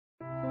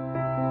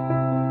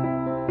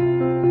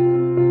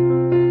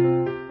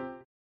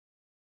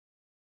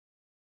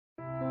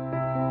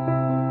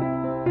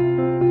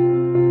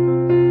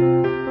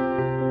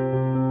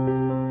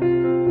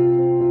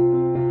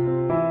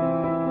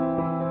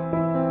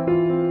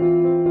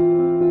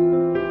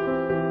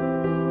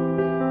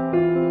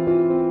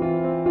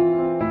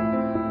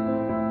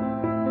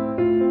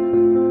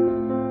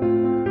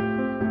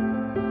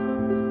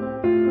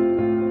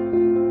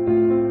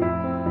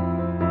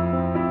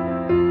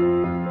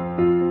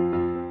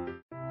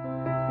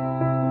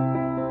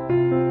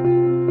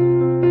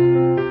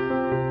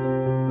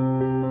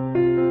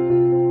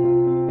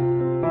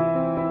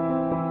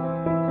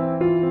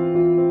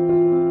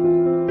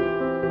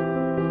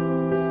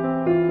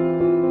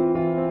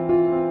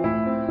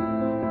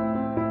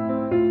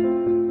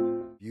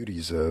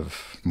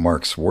Of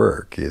Mark's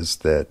work is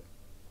that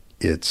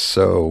it's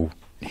so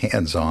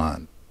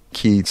hands-on.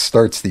 He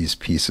starts these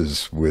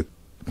pieces with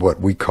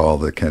what we call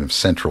the kind of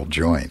central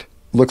joint.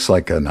 Looks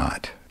like a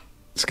knot.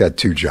 It's got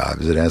two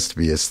jobs. It has to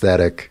be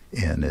aesthetic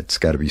and it's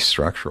got to be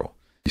structural.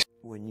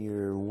 When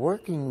you're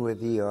working with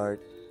the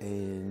art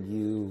and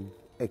you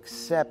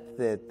accept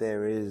that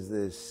there is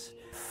this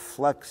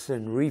flux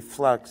and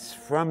reflux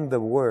from the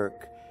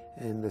work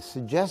and the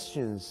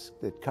suggestions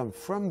that come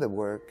from the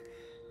work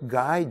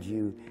guide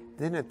you,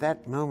 then at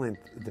that moment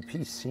the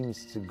piece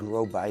seems to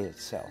grow by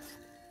itself.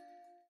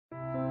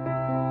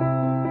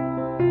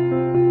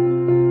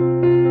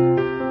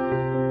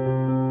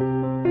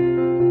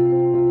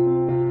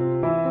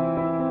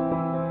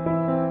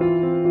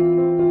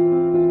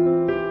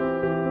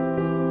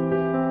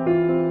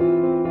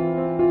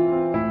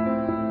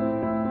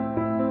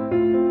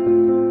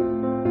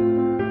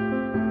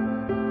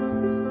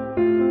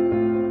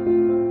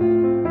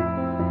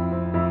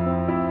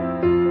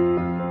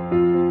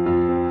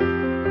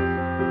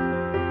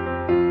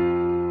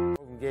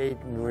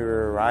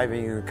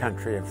 Arriving in the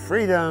country of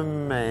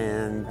freedom,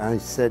 and I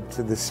said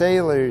to the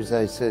sailors,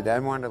 I said, I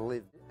want to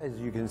live. As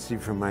you can see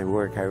from my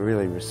work, I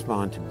really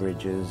respond to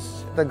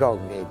bridges. The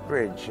Golden Gate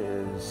Bridge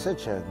is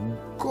such a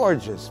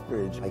gorgeous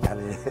bridge. Like,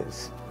 it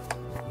is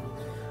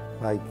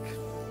like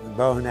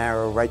bow and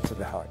arrow right to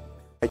the heart.